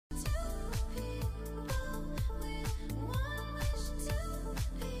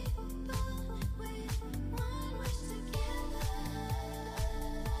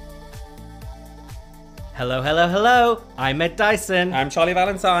Hello, hello, hello. I'm Ed Dyson. I'm Charlie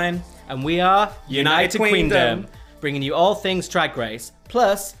Valentine. And we are United Queendom, bringing you all things Drag Race,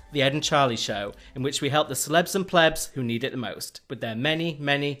 plus the Ed and Charlie Show, in which we help the celebs and plebs who need it the most, with their many,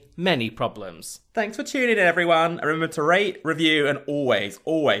 many, many problems. Thanks for tuning in, everyone. Remember to rate, review, and always,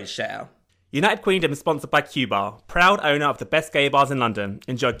 always share. United Queendom is sponsored by Q Bar, proud owner of the best gay bars in London.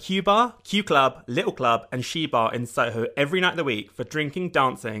 Enjoy Q Bar, Q Club, Little Club, and She Bar in Soho every night of the week for drinking,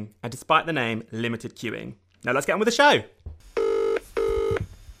 dancing, and despite the name, limited queuing. Now let's get on with the show.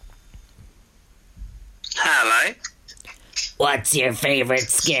 Hello. What's your favourite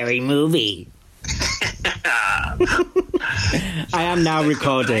scary movie? I am now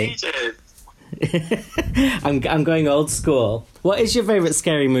recording. I'm going old school. What is your favourite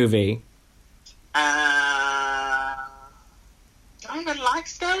scary movie? I don't even like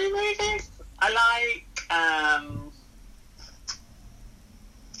scary movies. I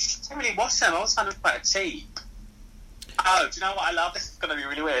don't really watch them. I always find them quite cheap. Oh, do you know what I love? This is going to be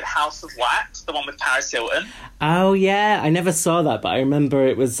really weird. House of Wax, the one with Paris Hilton. Oh, yeah. I never saw that, but I remember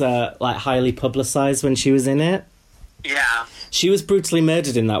it was highly publicised when she was in it. Yeah. She was brutally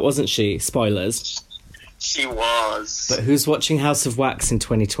murdered in that, wasn't she? Spoilers. She was. But who's watching House of Wax in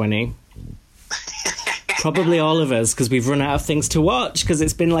 2020? Probably all of us, because we've run out of things to watch, because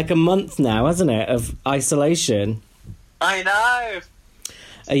it's been like a month now, hasn't it, of isolation. I know.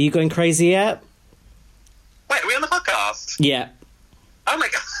 Are you going crazy yet? Wait, are we on the podcast? Yeah. Oh my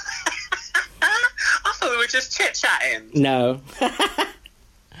god. I thought we were just chit-chatting. No.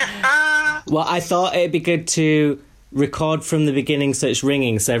 Well, I thought it'd be good to record from the beginning so it's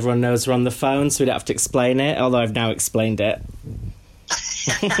ringing so everyone knows we're on the phone so we don't have to explain it, although I've now explained it.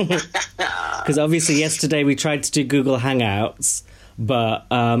 Because obviously yesterday we tried to do Google Hangouts, but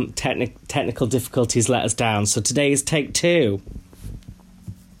technical difficulties let us down. So today is take two.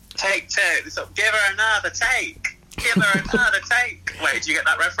 Take two. So give her another take. Give her another take. Wait, did you get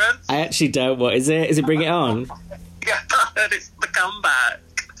that reference? I actually don't. What is it? Is it Bring It On? Yeah, it's The Comeback.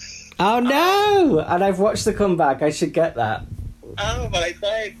 Oh no! And I've watched The Comeback. I should get that. Oh my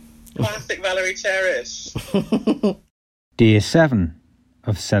god. Classic Valerie Cherish. Day 7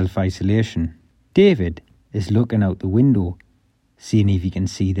 of self-isolation. David is looking out the window, seeing if he can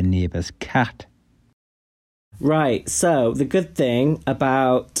see the neighbour's cat. Right, so the good thing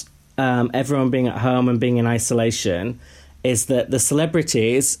about everyone being at home and being in isolation is that the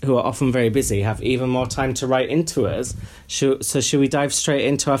celebrities, who are often very busy, have even more time to write into us. So should we dive straight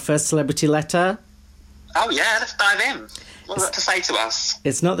into our first celebrity letter? Oh yeah, let's dive in. What's that to say to us?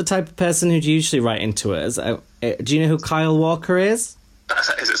 It's not the type of person who'd usually write into us. Do you know who Kyle Walker is?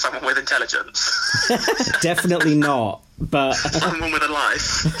 Is it someone with intelligence? Definitely not, but... Someone with a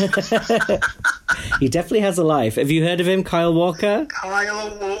life. He definitely has a life. Have you heard of him, Kyle Walker?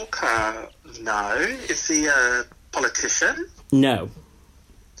 Kyle Walker? No. Is he a politician? No.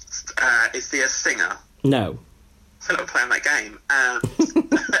 Is he a singer? No. I feel like we're playing that game.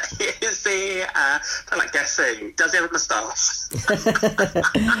 Is he... I don't like guessing. Does he have a moustache?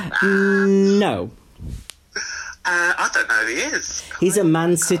 No. I don't know who he is. He's a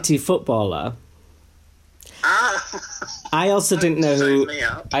Man City footballer. I also didn't know who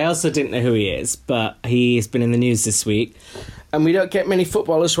he is, but he's been in the news this week. And we don't get many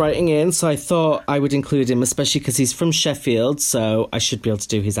footballers writing in, so I thought I would include him, especially because he's from Sheffield, so I should be able to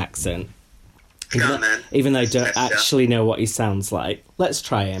do his accent. Even though I don't actually know what he sounds like. Let's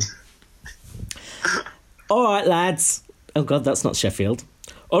try him. All right, lads. Oh, God, that's not Sheffield.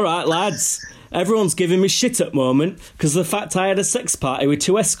 All right, lads. Everyone's giving me shit at the moment because of the fact I had a sex party with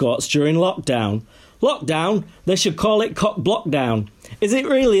 2 escorts during lockdown. Lockdown? They should call it cock blockdown. Is it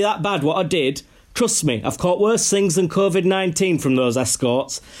really that bad what I did? Trust me, I've caught worse things than COVID-19 from those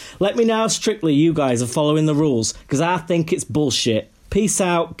escorts. Let me know how strictly you guys are following the rules, because I think it's bullshit. Peace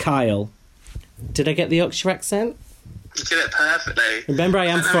out, Kyle. Did I get the Yorkshire accent? You did it perfectly. Remember, I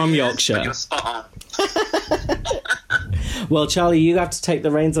am from Yorkshire. You're spot on. Well, Charlie, you have to take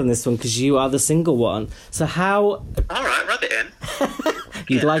the reins on this one because you are the single one. So how... All right, rub it in.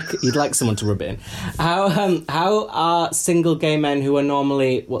 You'd like someone to rub it in. How are single gay men who are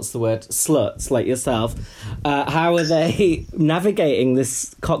normally, what's the word, sluts like yourself, how are they navigating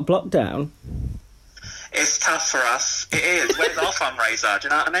this cock blockdown? It's tough for us. It is. Where's our fundraiser? Do you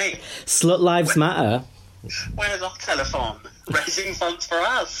know what I mean? Slut lives matter. Where's our telephone? Raising funds for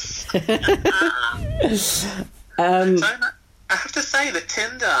us. I have to say that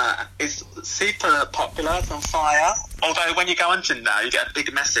Tinder is super popular. It's on fire. Although when you go on Tinder, you get a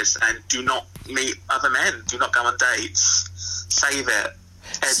big message saying, do not meet other men. Do not go on dates. Save it.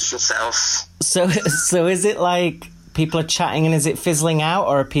 Edge yourself. So is it like people are chatting and is it fizzling out,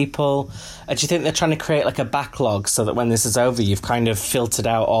 or are people... do you think they're trying to create like a backlog so that when this is over, you've kind of filtered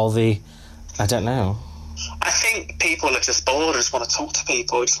out all the... I don't know. I think people are just bored, just want to talk to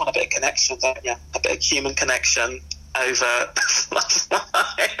people, just want a bit of connection, don't you? A bit of human connection over...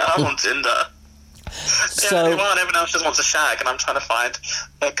 I'm on Tinder. So, yeah, well, everyone else just wants a shag, and I'm trying to find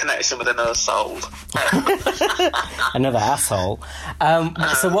a connection with another soul. Another asshole.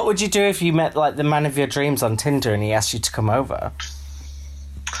 So what would you do if you met like the man of your dreams on Tinder and he asked you to come over?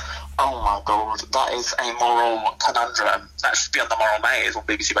 Oh my god, that is a moral conundrum. That should be on the Moral Maze on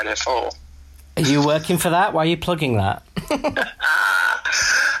BBC Radio 4. Are you working for that? Why are you plugging that?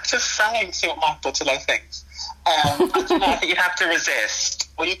 Just saying, see what Michael Today thinks. I don't know, you have to resist.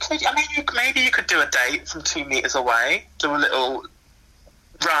 Well, you could. I mean, maybe you could do a date from 2 meters away. Do a little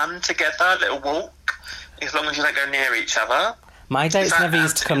run together, a little walk, as long as you don't go near each other. My dates never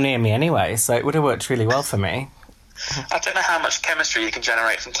used to come near me anyway, so it would have worked really well for me. I don't know how much chemistry you can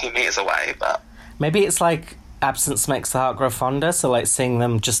generate from 2 meters away, but maybe it's like absence makes the heart grow fonder. So, like seeing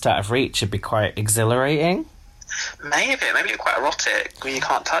them just out of reach would be quite exhilarating. Maybe you're quite erotic where you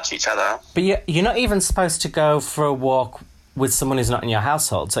can't touch each other. But you're not even supposed to go for a walk with someone who's not in your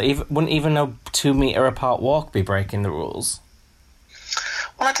household. So wouldn't even a 2 meter apart walk be breaking the rules?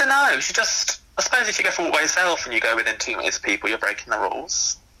 Well, I don't know. You should just... I suppose if you go for a walk by yourself and you go within 2 meters of people, you're breaking the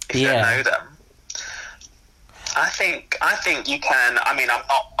rules. If you don't know them. I think you can... I mean, I'm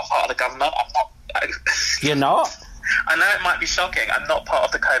not a part of the government. I'm not... You're not? I know it might be shocking. I'm not part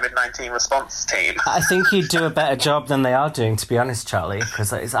of the COVID-19 response team. I think you'd do a better job than they are doing, to be honest, Charlie,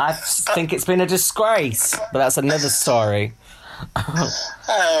 because I think it's been a disgrace. But that's another story. I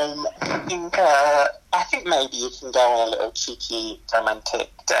think maybe you can go on a little cheeky romantic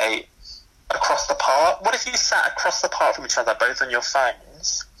date across the park. What if you sat across the park from each other, both on your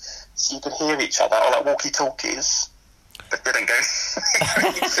phones, so you could hear each other, or like walkie-talkies, but didn't go...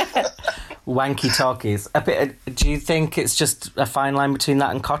 Wanky talkies. Do you think it's just a fine line between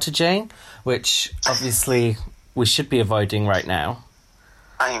that and cottaging, which obviously we should be avoiding right now?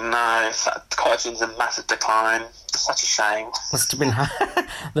 I know. Cottaging's in massive decline. It's such a shame. Must have been...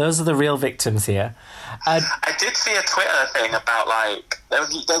 Those are the real victims here. I did see a Twitter thing about, like...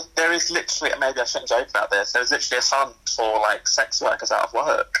 There is literally... Maybe I shouldn't joke about this. There's literally a fund for, like, sex workers out of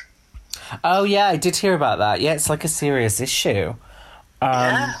work. Oh, yeah, I did hear about that. Yeah, it's like a serious issue.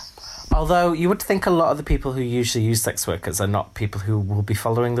 Yeah. Although you would think a lot of the people who usually use sex workers are not people who will be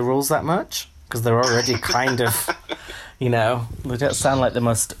following the rules that much, because they're already kind of, they don't sound like the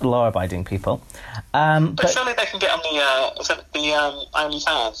most law-abiding people. But surely they can get on the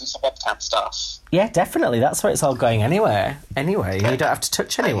OnlyFans and some webcam stuff. Yeah, definitely. That's where it's all going anyway. You don't have to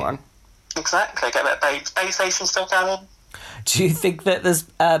touch anyone. Exactly. Get that base station still going. Do you think that there's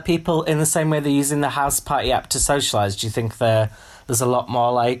people in the same way they're using the House Party app to socialise? Do you think there's a lot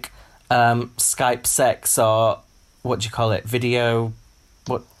more like Skype sex or what do you call it? Video?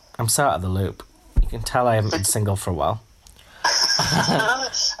 What? I'm so out of the loop. You can tell I haven't been single for a while.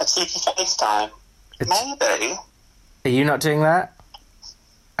 A cheeky FaceTime. Maybe. Are you not doing that?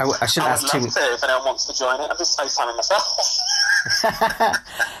 I shouldn't ask too much. If anyone wants to join it, I'm just FaceTiming myself.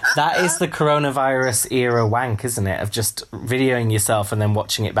 That is the coronavirus era wank, isn't it? Of just videoing yourself and then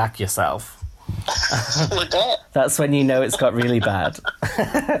watching it back yourself. That's when you know it's got really bad.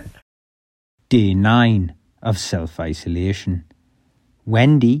 Day 9 of self-isolation.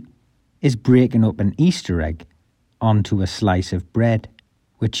 Wendy is breaking up an Easter egg onto a slice of bread,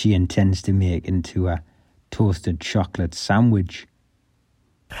 which she intends to make into a toasted chocolate sandwich.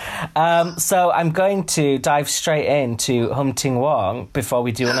 So I'm going to dive straight into Hum Ting Wong before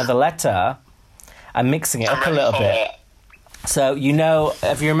we do another letter. I'm mixing it up a little bit. So,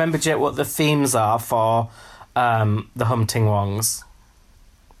 have you remembered yet what the themes are for the Hum Ting Wongs?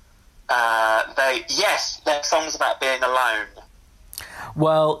 They're songs about being alone.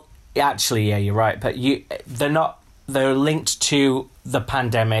 Well, actually, yeah, you're right. But they're linked to the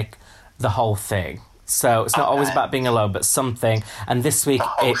pandemic, the whole thing. So it's not always about being alone, but something. And this week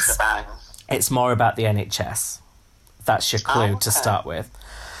it's more about the NHS. That's your clue to start with.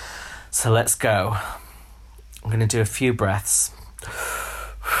 So let's go. I'm going to do a few breaths.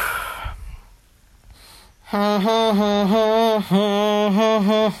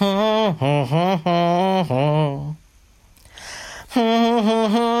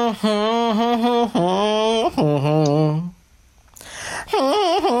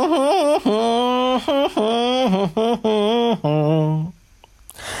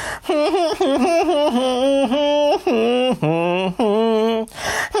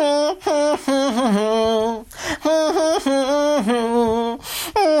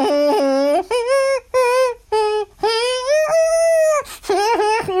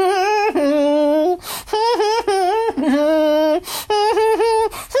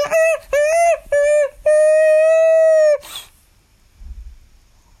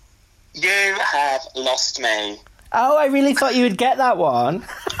 me. Oh, I really thought you would get that one.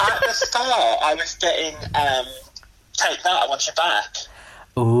 At the start, I was getting Take That, I Want You Back.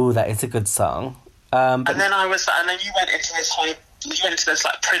 Ooh, that is a good song. And then you went into this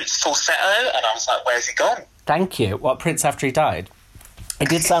like Prince falsetto, and I was like, where's he gone? Thank you. What, Prince after he died? It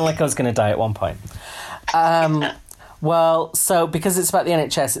did sound like I was going to die at one point. Well, so because it's about the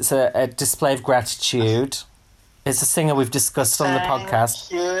NHS, it's a display of gratitude. It's a singer we've discussed on the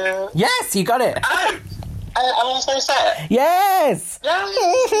podcast. You. Yes, you got it. Oh, I was going to say it. Yes.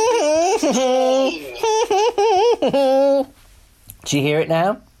 Do you hear it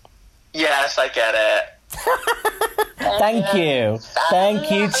now? Yes, I get it. Thank you. Thank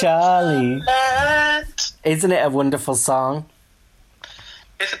you, Charlie. Isn't it a wonderful song?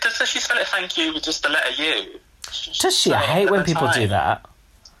 Does she spell it thank you with just the letter U? Does she? I hate when people do that.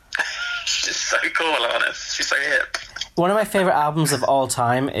 She's so cool, honest. She's so hip. One of my favourite albums of all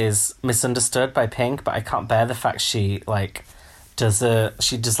time is Misunderstood by Pink, but I can't bear the fact she does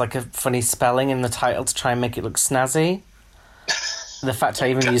like a funny spelling in the title to try and make it look snazzy. The fact I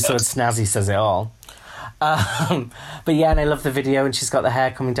even used the word snazzy says it all. But yeah, and I love the video, and she's got the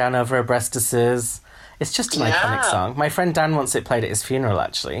hair coming down over her breastises. It's just an iconic song. My friend Dan wants it played at his funeral,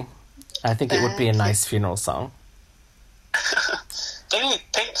 actually. I think it would be a nice funeral song.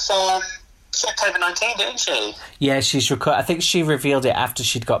 Pink's October 19, didn't she? Yeah, I think she revealed it after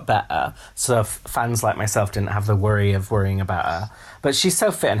she'd got better, so fans like myself didn't have the worry of worrying about her. But she's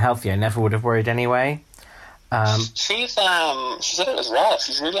so fit and healthy, I never would have worried anyway. She said it was rough.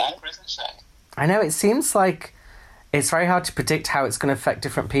 She's really angry, isn't she? I know, it seems like it's very hard to predict how it's going to affect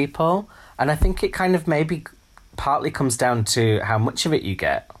different people, and I think it kind of maybe partly comes down to how much of it you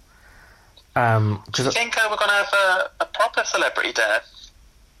get. Do you think we're going to have a proper celebrity death?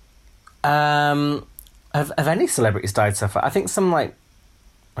 Have any celebrities died so far? I think some, I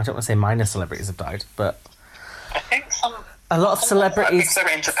don't want to say minor celebrities have died, but I think a lot of celebrities'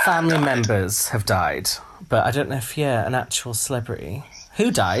 family died. Members have died, but I don't know if, an actual celebrity.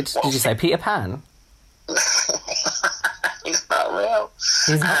 Who died? Did you say Peter Pan? He's not real.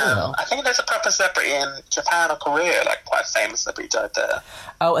 He's not real? I think there's a proper celebrity in Japan or Korea, quite a famous celebrity died there.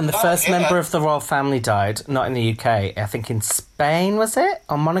 Oh, and the first member of the royal family died, not in the UK, I think in Spain, was it?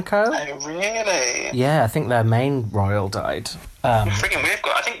 Or Monaco? Oh, really? Yeah, I think their main royal died. Freaking weird.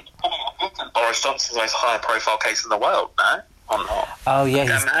 I think Boris Johnson's the most high-profile case in the world, no? Or not? Oh,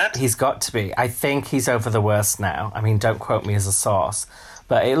 yeah, he's got to be. I think he's over the worst now. I mean, don't quote me as a source.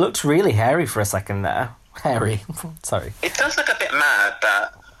 But it looked really hairy for a second there. Hairy. Sorry. It does look a bit mad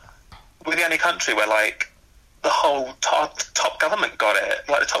that we're the only country where, the whole top government got it.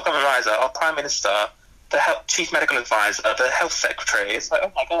 The top government advisor, our Prime Minister, the Chief Medical Advisor, the Health Secretary. It's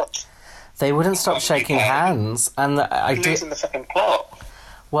oh my God. They wouldn't stop shaking hands. And losing the fucking plot.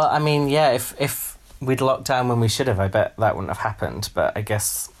 Well, I mean, yeah, if we'd locked down when we should have, I bet that wouldn't have happened. But I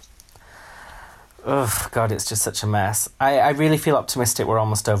guess... Oh, God, it's just such a mess. I really feel optimistic we're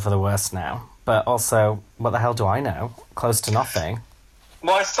almost over the worst now. But also, what the hell do I know? Close to nothing.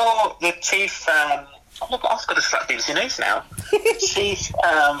 Well, I saw the chief... I've got to start BBC News now. Chief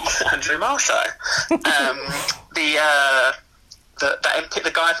Andrew Marshall. The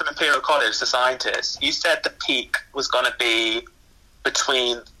guy from Imperial College, the scientist, you said the peak was going to be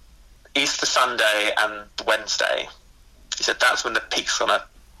between Easter Sunday and Wednesday. He said that's when the peak's going to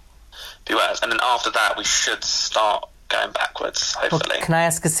be worse. And then after that, we should start going backwards, hopefully. Well, can I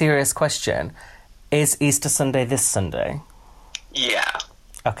ask a serious question? Is Easter Sunday this Sunday? Yeah.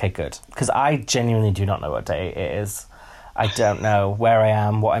 Okay, good. Because I genuinely do not know what day it is. I don't know where I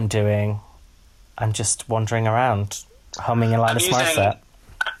am, what I'm doing. I'm just wandering around, humming Alanis Morissette.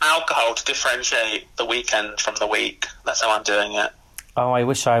 Alcohol to differentiate the weekend from the week. That's how I'm doing it. Oh, I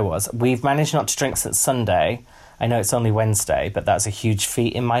wish I was. We've managed not to drink since Sunday. I know it's only Wednesday, but that's a huge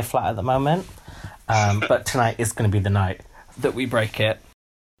feat in my flat at the moment. But tonight is going to be the night that we break it.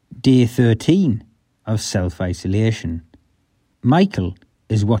 Day 13 of self-isolation. Michael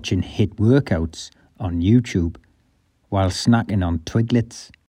is watching HIIT workouts on YouTube while snacking on Twiglets.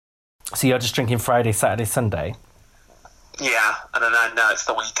 So you're just drinking Friday, Saturday, Sunday? Yeah, and then I know it's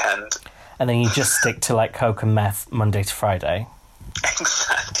the weekend. And then you just stick to Coke and meth Monday to Friday?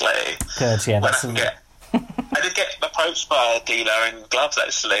 Exactly. Good, yeah. I did get approached by a dealer in gloves,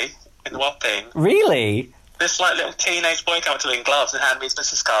 actually, in Wapping. Really? This little teenage boy came up to me in gloves and handed me his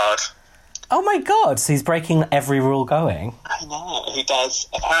business card. Oh my God, so he's breaking every rule going. I know, he does.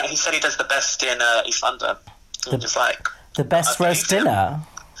 Apparently, he said he does the best in East London. The best roast dinner?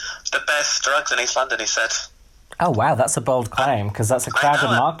 The best drugs in East London, he said. Oh wow, that's a bold claim, because that's a crowded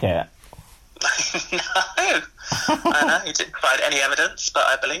market. No. I know, he didn't provide any evidence, but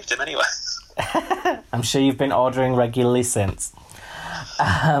I believed him anyway. I'm sure you've been ordering regularly since.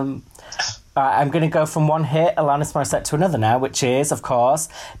 I'm going to go from one hit, Alanis Morissette, to another now, which is, of course,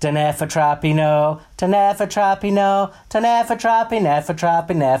 Never Trappy No, Never Trappy No, Never Trappy, Never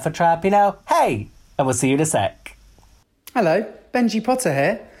Trappy, Never Trappy No. Hey! And we'll see you in a sec. Hello, Benji Potter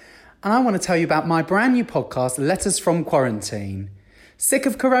here, and I want to tell you about my brand new podcast, Letters from Quarantine. Sick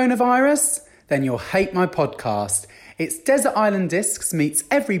of coronavirus? Then you'll hate my podcast. It's Desert Island Discs meets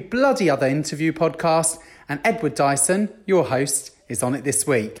every bloody other interview podcast, and Edward Dyson, your host, is on it this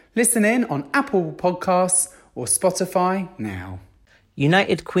week. Listen in on Apple Podcasts or Spotify now.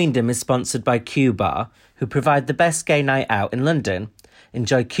 United Queendom is sponsored by Q Bar, who provide the best gay night out in London.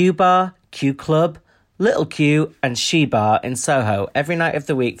 Enjoy Q Bar, Q Club, Little Q and She Bar in Soho every night of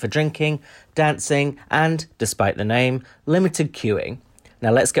the week for drinking, dancing and, despite the name, limited queuing.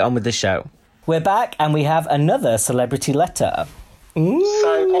 Now let's get on with the show. We're back and we have another celebrity letter.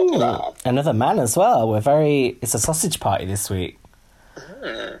 So popular. Another man as well. It's a sausage party this week.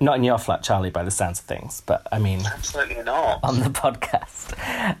 Not in your flat, Charlie, by the sounds of things, but I mean... Absolutely not. On the podcast.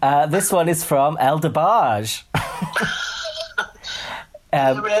 This one is from El DeBarge.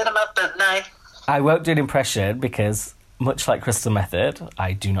 Rhythm of the night. I won't do an impression because, much like Crystal Method,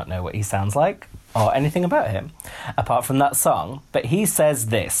 I do not know what he sounds like or anything about him, apart from that song. But he says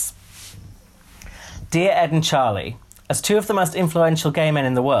this. Dear Ed and Charlie, as two of the most influential gay men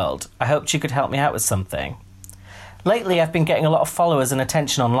in the world, I hoped you could help me out with something. Lately, I've been getting a lot of followers and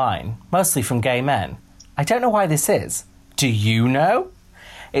attention online, mostly from gay men. I don't know why this is. Do you know?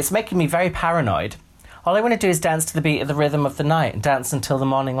 It's making me very paranoid. All I want to do is dance to the beat of the rhythm of the night and dance until the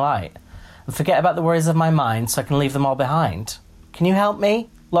morning light. And forget about the worries of my mind so I can leave them all behind. Can you help me?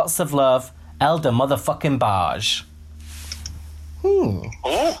 Lots of love, Elder motherfucking Barge. Ooh.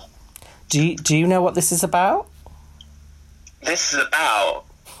 Do you know what this is about? This is about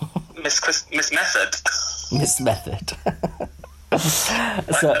Miss Method. Miss Method.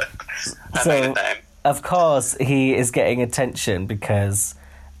 So, of course, he is getting attention because...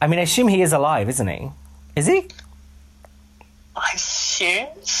 I mean, I assume he is alive, isn't he? Is he? I assume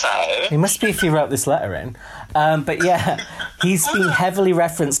so. He must be if he wrote this letter in. But yeah, he's been heavily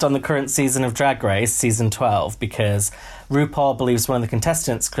referenced on the current season of Drag Race, season 12, because RuPaul believes one of the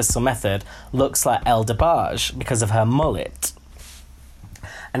contestants, Crystal Method, looks like El DeBarge because of her mullet.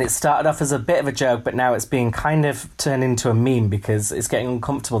 And it started off as a bit of a joke, but now it's being kind of turned into a meme because it's getting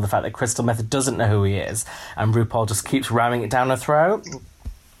uncomfortable, the fact that Crystal Method doesn't know who he is, and RuPaul just keeps ramming it down her throat.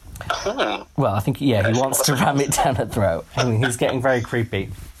 Well, I think, yeah, he wants to ram it down her throat. I mean, he's getting very creepy.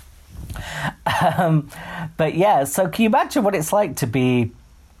 But yeah, so can you imagine what it's like to be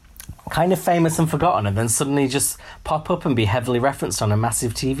kind of famous and forgotten and then suddenly just pop up and be heavily referenced on a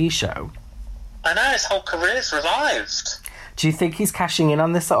massive TV show? I know, his whole career's revived. Do you think he's cashing in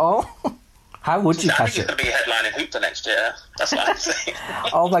on this at all? How would you cash it? I think he's going to be headlining Hoopla next year. That's what I'm saying.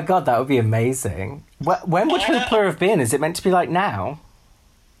 Oh my God, that would be amazing. When would Hoopla have been? Is it meant to be like now?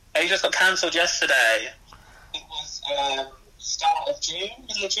 He just got cancelled yesterday. It was start of June,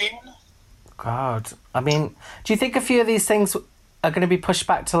 middle of June. God. I mean, do you think a few of these things are going to be pushed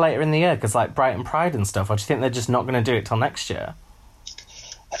back to later in the year? Because like Brighton Pride and stuff, or do you think they're just not going to do it till next year?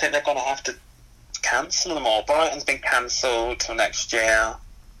 I think they're going to have to cancel them all. Brighton's been cancelled till next year.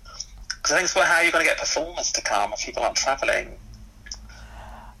 Because I think it's about how you're going to get performers to come if people aren't travelling.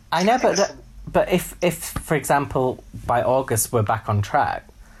 I know, but if, for example, by August we're back on track,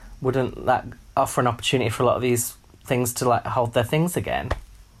 wouldn't that offer an opportunity for a lot of these things to like hold their things again?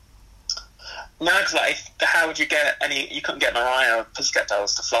 No, because like, how would you get any... You couldn't get Mariah or Pussycat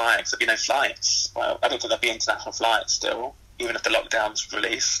Dolls to fly because there'd be no flights. Well, I don't think there'd be international flights still, even if the lockdown's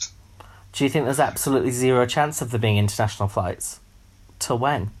released. Do you think there's absolutely zero chance of there being international flights? Till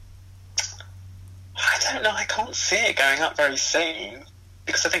when? I don't know. I can't see it going up very soon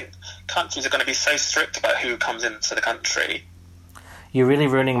because I think countries are going to be so strict about who comes into the country. You're really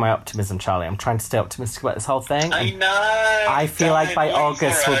ruining my optimism, Charlie. I'm trying to stay optimistic about this whole thing. I know. I feel like by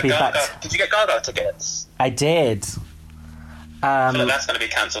August we'll be back. Did you get Gaga tickets? I did. I feel like that's going to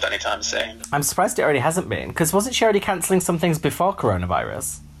be cancelled anytime soon. I'm surprised it already hasn't been, because wasn't she already cancelling some things before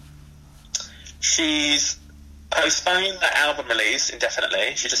coronavirus? She's postponed the album release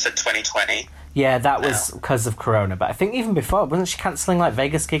indefinitely. She just said 2020. Yeah, that was because of corona, but I think even before, wasn't she cancelling like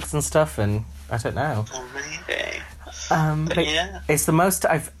Vegas gigs and stuff? And I don't know. Oh, maybe. But yeah, it's the most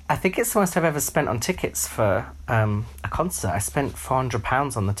I think it's the most I've ever spent on tickets for a concert. I spent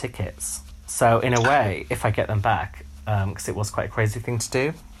 £400 on the tickets. So in a way, if I get them back, because it was quite a crazy thing to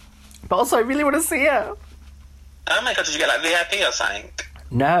do. But also, I really want to see her. Oh my God! Did you get like VIP or something?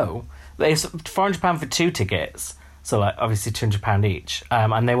 No, it's £400 for 2 tickets. So like obviously £200 each,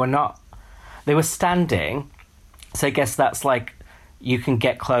 and they were not. They were standing, so I guess that's like you can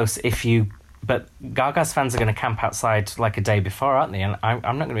get close if you. But Gaga's fans are going to camp outside like a day before, aren't they? And I'm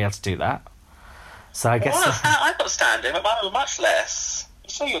not going to be able to do that. So I guess I got standing, but mine were much less. I'm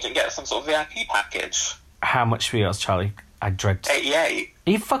sure you didn't get some sort of VIP package. How much were yours, Charlie? I dread. 88.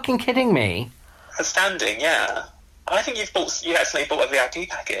 Are you fucking kidding me? For standing, yeah. I think you actually bought a VIP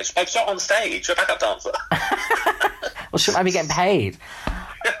package. Maybe not on stage, you're a backup dancer. Well, shouldn't I be getting paid?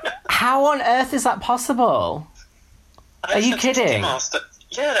 How on earth is that possible? Are you kidding?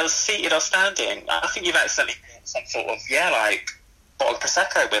 Yeah, they were seated or standing. I think you've accidentally bought some sort of, like, bottle of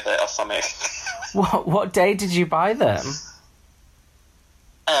Prosecco with it or something. What day did you buy them?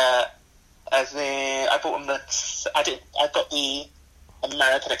 I bought them I got the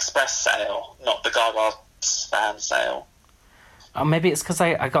American Express sale, not the Gaga fan sale. Oh, maybe it's because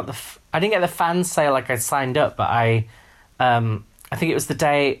I got I didn't get the fan sale like I signed up, but I think it was the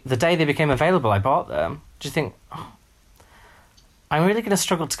day they became available. I bought them. Do you think? Oh, I'm really going to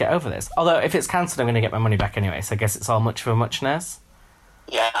struggle to get over this. Although if it's cancelled, I'm going to get my money back anyway. So I guess it's all much for a muchness.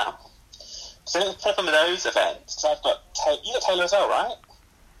 Yeah. So the problem with those events, so I've got you got Taylor as well, right?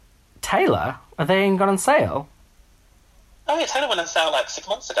 Taylor? Are they gone on sale? Oh yeah, Taylor went on sale like 6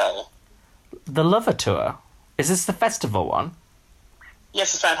 months ago. The Lover Tour? Is this the festival one?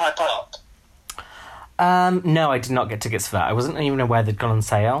 Yes, it's around Hyde Park. No, I did not get tickets for that. I wasn't even aware they'd gone on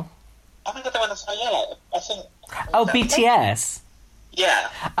sale. I think they went on sale, yeah. I think... Oh, BTS? Yeah.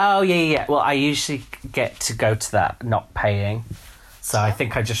 Oh, yeah. Well, I usually get to go to that not paying. So I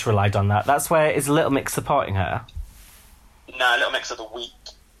think I just relied on that. That's where, is Little Mix supporting her? No, Little Mix of the week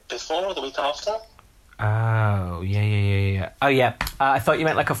before or the week after. Oh, yeah. Oh, yeah. I thought you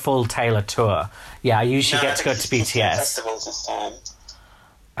meant like a full Taylor tour. Yeah, I usually get to go to BTS. Festivals this time.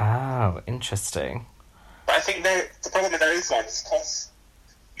 Oh, interesting. But I think the problem with those ones, because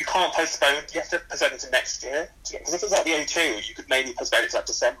you can't postpone, you have to postpone it to next year. Because if it's like the O2, you could maybe postpone it to like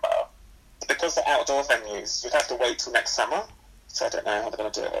December. But because they're outdoor venues, you'd have to wait till next summer. So I don't know how they're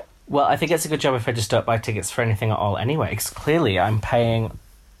going to do it. Well, I think it's a good job if I just don't buy tickets for anything at all anyway, because clearly I'm paying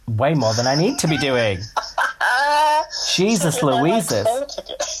way more than I need to be doing. Jesus Louises.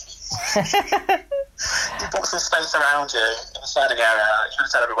 You bought some space around you in the standing area. You can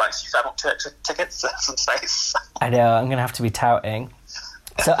tell everyone, so you bought 2 extra tickets, some space. I know, I'm going to have to be touting.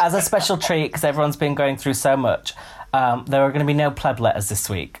 So as a special treat, because everyone's been going through so much, there are going to be no pleb letters this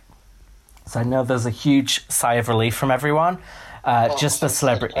week. So I know there's a huge sigh of relief from everyone, just the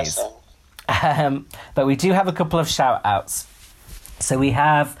celebrities. But we do have a couple of shout-outs. So we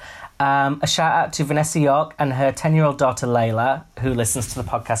have a shout-out to Vanessa York and her 10-year-old daughter Layla, who listens to the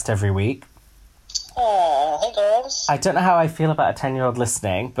podcast every week. Oh, hey girls. I don't know how I feel about a 10-year-old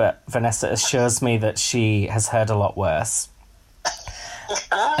listening, but Vanessa assures me that she has heard a lot worse.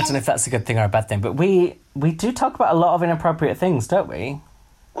 I don't know if that's a good thing or a bad thing, but we do talk about a lot of inappropriate things, don't we?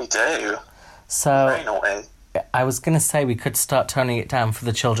 We do. So very naughty. I was going to say we could start toning it down for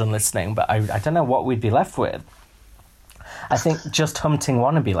the children listening, but I don't know what we'd be left with. I think just Humting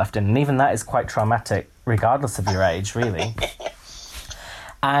Wanna be left in, and even that is quite traumatic, regardless of your age, really.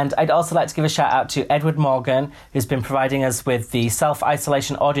 And I'd also like to give a shout out to Edward Morgan, who's been providing us with the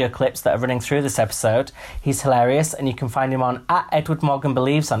self-isolation audio clips that are running through this episode. He's hilarious, and you can find him on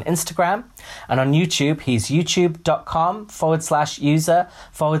 @EdwardMorganBelieves on Instagram. And on YouTube, he's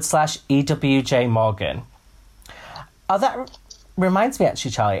youtube.com/user/EWJ Morgan. Oh, that reminds me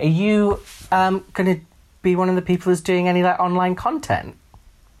actually, Charlie. Are you going to be one of the people who's doing any like online content?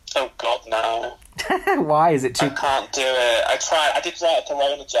 Oh God, no. Why is it too? I can't do it. I did write a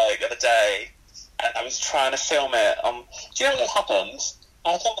Corona joke the other day, and I was trying to film it. Do you know what happened?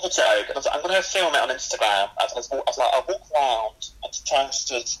 I thought of the joke, and I was like, I'm going to film it on Instagram. I was like, I'll walk around and try and just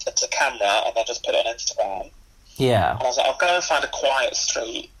do it to camera, and then just put it on Instagram. Yeah. And I was like, I'll go and find a quiet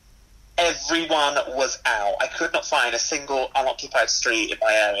street. Everyone was out. I could not find a single unoccupied street in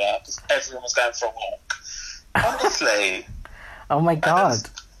my area because everyone was going for a walk. Honestly. Oh my God.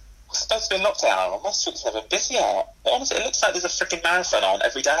 It's supposed to be in lockdown. My street's never busy out. But honestly, it looks like there's a freaking marathon on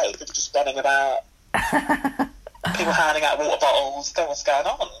every day. People just running about. People handing out water bottles. Don't know what's going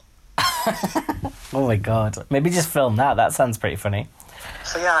on. Oh my God. Maybe just film that. That sounds pretty funny.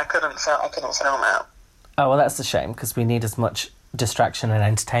 So yeah, I couldn't film it. Oh, well, that's a shame because we need as much distraction and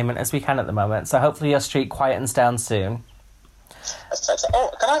entertainment as we can at the moment. So hopefully your street quietens down soon. Oh,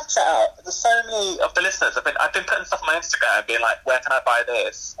 can I shout out? There's so many of the listeners. I've been putting stuff on my Instagram, being like, "Where can I buy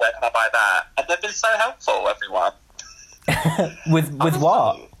this? Where can I buy that?" And they've been so helpful, everyone. with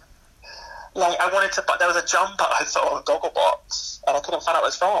what? Like, I wanted to buy. There was a jumper I saw on Gogglebox, and I couldn't find out what it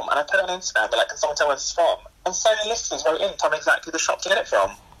was from. And I put it on Instagram, but like, can someone tell where it's from? And so many listeners wrote in, telling me exactly the shop to get it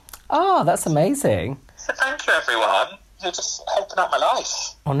from. Oh, that's amazing. So thank you, everyone. You're just helping out my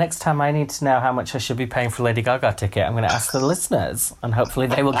life. Well, next time I need to know how much I should be paying for a Lady Gaga ticket, I'm going to ask the listeners, and hopefully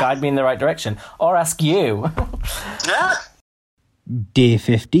they will guide me in the right direction. Or ask you. Yeah. Day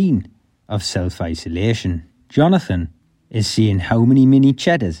 15 of self-isolation. Jonathan is seeing how many mini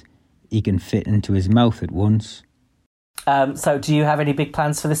cheddars he can fit into his mouth at once. So do you have any big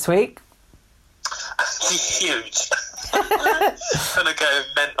plans for this week? Huge. Gonna go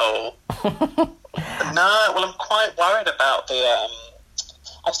mental. No, well, I'm quite worried about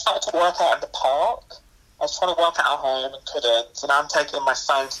I started to work out in the park. I was trying to work out at home and couldn't. So now I'm taking my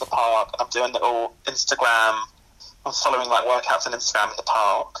phone to the park and I'm doing little Instagram. I'm following like workouts on Instagram in the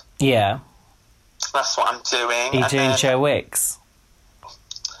park. Yeah. That's what I'm doing. Are you doing Joe Wicks?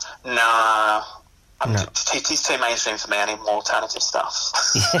 Nah. No. He's too mainstream for me. I need more alternative stuff.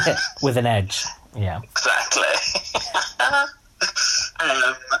 Yeah, with an edge. Yeah. Exactly.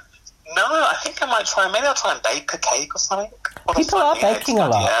 No, I think I might maybe I'll try and bake a cake or something. People are baking a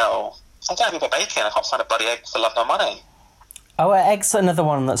lot. I don't have people baking. I can't find a bloody egg for love nor money. Oh, eggs are another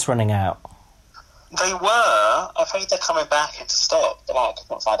one that's running out. They were. I've heard they're coming back into stock, but I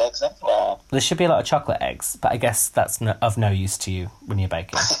can't find eggs anywhere. There should be a lot of chocolate eggs, but I guess that's of no use to you when you're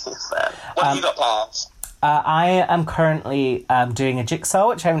baking. What have you got plans? I am currently doing a jigsaw,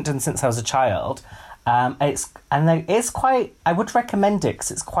 which I haven't done since I was a child. It's quite. I would recommend it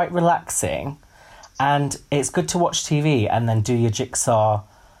because it's quite relaxing, and it's good to watch TV and then do your jigsaw,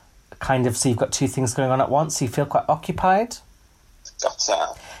 kind of. So you've got two things going on at once. So you feel quite occupied.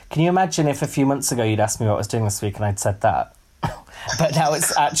 Gotcha. Can you imagine if a few months ago you'd asked me what I was doing this week and I'd said that? But now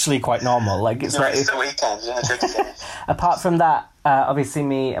it's actually quite normal. Like it's like the weekend. Apart from that, obviously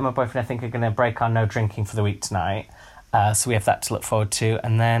me and my boyfriend I think are going to break our no drinking for the week tonight. So we have that to look forward to,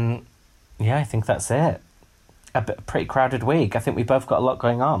 and then yeah, I think that's it. A pretty crowded week. I think we both got a lot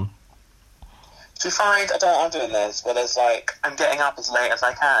going on. Do you find I'm doing this where there's like I'm getting up as late as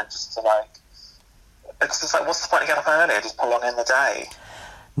I can just to like. It's just like, what's the point of getting up early? Just prolong in the day.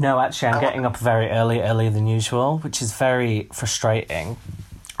 No, actually, I'm getting up very earlier than usual, which is very frustrating.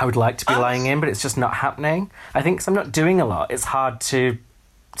 I would like to be lying in, but it's just not happening. I think 'cause I'm not doing a lot, it's hard to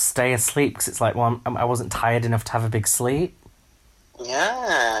stay asleep because it's like, well, I wasn't tired enough to have a big sleep.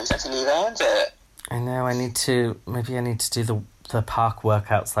 Yeah, you actually earned it. I know, maybe I need to do the park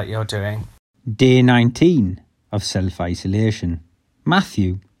workouts like you're doing. Day 19 of self-isolation.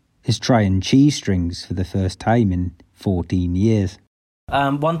 Matthew is trying cheese strings for the first time in 14 years.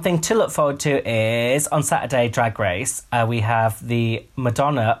 One thing to look forward to is on Saturday Drag Race, we have the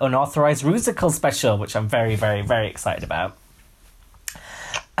Madonna Unauthorized Rusical special, which I'm very, very, very excited about.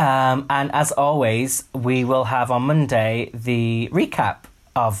 And as always, we will have on Monday the recap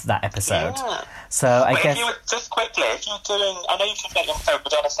of that episode. Yeah. So I guess... just quickly, if you're doing... I know you talked about your favourite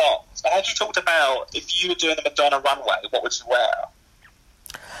Madonna songs, but had you talked about if you were doing the Madonna runway, what would you wear?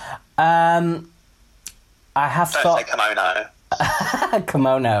 I have Don't thought... say kimono.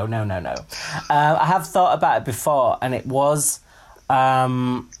 Kimono, no. I have thought about it before, and it was...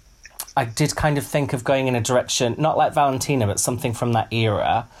 I did kind of think of going in a direction, not like Valentina, but something from that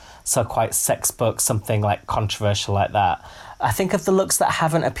era. So quite sex book, something like controversial like that. I think of the looks that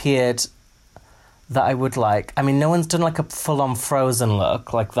haven't appeared that I would like. I mean, no one's done like a full-on Frozen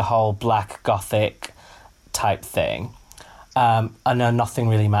look, like the whole black gothic type thing. I know Nothing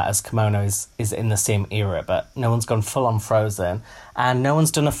Really Matters kimono is in the same era, but no one's gone full-on Frozen. And no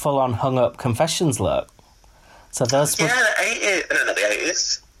one's done a full-on hung-up Confessions look. So those the 80s. No, not the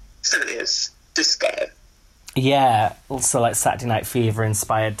 80s. 70s. Disco. Yeah, also like Saturday Night Fever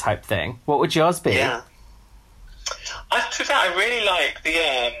inspired type thing. What would yours be? Yeah. I really like the,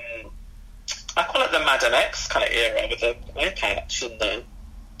 I call it the Madam X kind of era with the hair patch and the...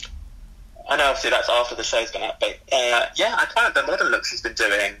 I know obviously that's after the show's been out, but yeah, I quite like the modern look she's been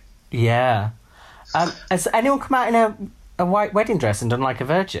doing. Yeah. Has anyone come out in a white wedding dress and done like a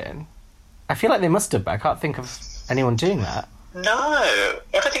virgin? I feel like they must have, but I can't think of anyone doing that. No, I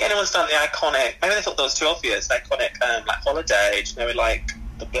don't think anyone's done the iconic... Maybe they thought that was too obvious. The iconic, like, holiday, you know, with, like,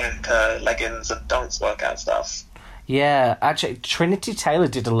 the black leggings and dance workout stuff. Yeah, actually, Trinity Taylor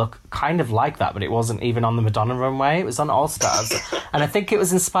did a look kind of like that, but it wasn't even on the Madonna runway. It was on All Stars. And I think it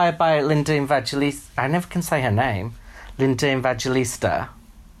was inspired by Linda Evangelista. I never can say her name. Linda Evangelista.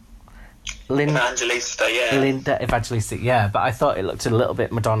 Evangelista, yeah. Linda Evangelista, yeah. But I thought it looked a little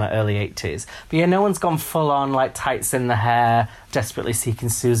bit Madonna early 80s. But yeah, no one's gone full-on, like, tights in the hair, desperately seeking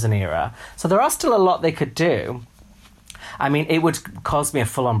Susan era. So there are still a lot they could do. I mean, it would cause me a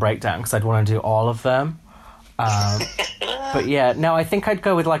full-on breakdown because I'd want to do all of them. But yeah, no, I think I'd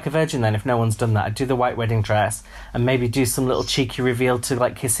go with like a virgin then if no one's done that. I'd do the white wedding dress and maybe do some little cheeky reveal to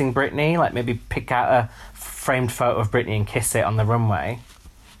like kissing Britney. Like maybe pick out a framed photo of Britney and kiss it on the runway.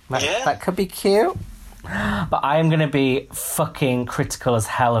 That could be cute. But I am going to be fucking critical as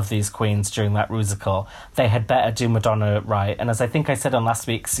hell of these queens during that musical. They had better do Madonna right. And as I think I said on last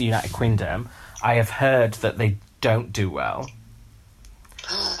week's United Queendom, I have heard that they don't do well.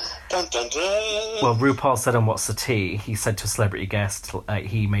 Dun, dun, dun. Well, RuPaul said on What's the Tea, he said to a celebrity guest,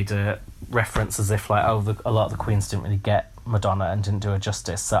 he made a reference as if like, a lot of the queens didn't really get Madonna and didn't do her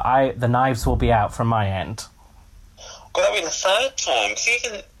justice. So the knives will be out from my end. Well, that'll be the third time.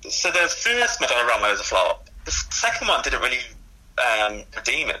 So the first Madonna runway was a flop. The second one didn't really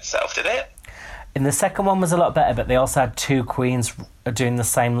redeem itself, did it? And the second one was a lot better, but they also had two queens doing the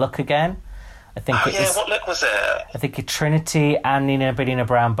same look again. I think what look was it? I think Trinity and Nina Benina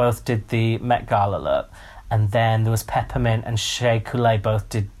Brown both did the Met Gala look, and then there was Peppermint and Shea Coulee both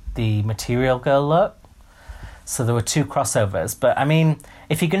did the Material Girl look. So there were two crossovers. But I mean,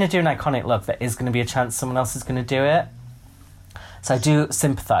 if you're going to do an iconic look, there is going to be a chance someone else is going to do it. So I do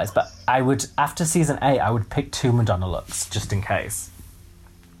sympathise, but I would, after season 8, I would pick 2 Madonna looks just in case.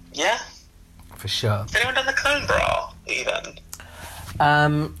 Yeah. For sure. Has anyone done the cone bra even?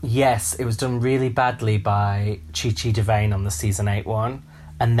 Yes, it was done really badly by Chi Chi DeVayne on the season 8 one,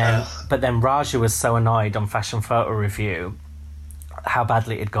 and then but then Raja was so annoyed on Fashion Photo Review how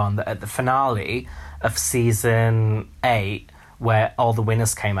badly it had gone that at the finale of season 8, where all the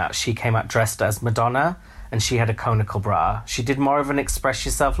winners came out, she came out dressed as Madonna, and she had a conical bra. She did more of an express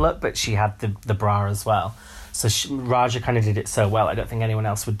yourself look, but she had the bra as well. So Raja kind of did it so well. I don't think anyone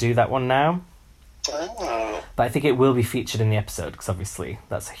else would do that one now. Oh. But I think it will be featured in the episode, because obviously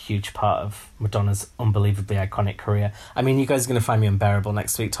that's a huge part of Madonna's unbelievably iconic career. I mean, you guys are going to find me unbearable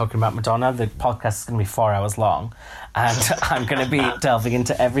next week talking about Madonna. The podcast is going to be 4 hours long, and I'm going to be delving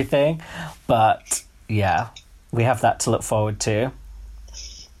into everything. But yeah, we have that to look forward to.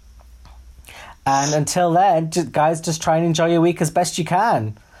 And until then, guys, just try and enjoy your week as best you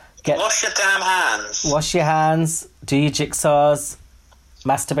can. Wash your damn hands. Wash your hands, do your jigsaws,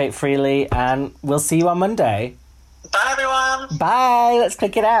 masturbate freely, and we'll see you on Monday. Bye, everyone. Bye. Let's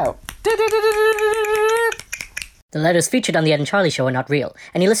click it out. The letters featured on The Ed and Charlie Show are not real.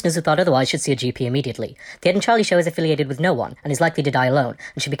 Any listeners who thought otherwise should see a GP immediately. The Ed and Charlie Show is affiliated with no one and is likely to die alone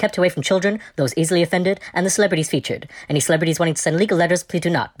and should be kept away from children, those easily offended, and the celebrities featured. Any celebrities wanting to send legal letters, please do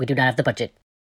not. We do not have the budget.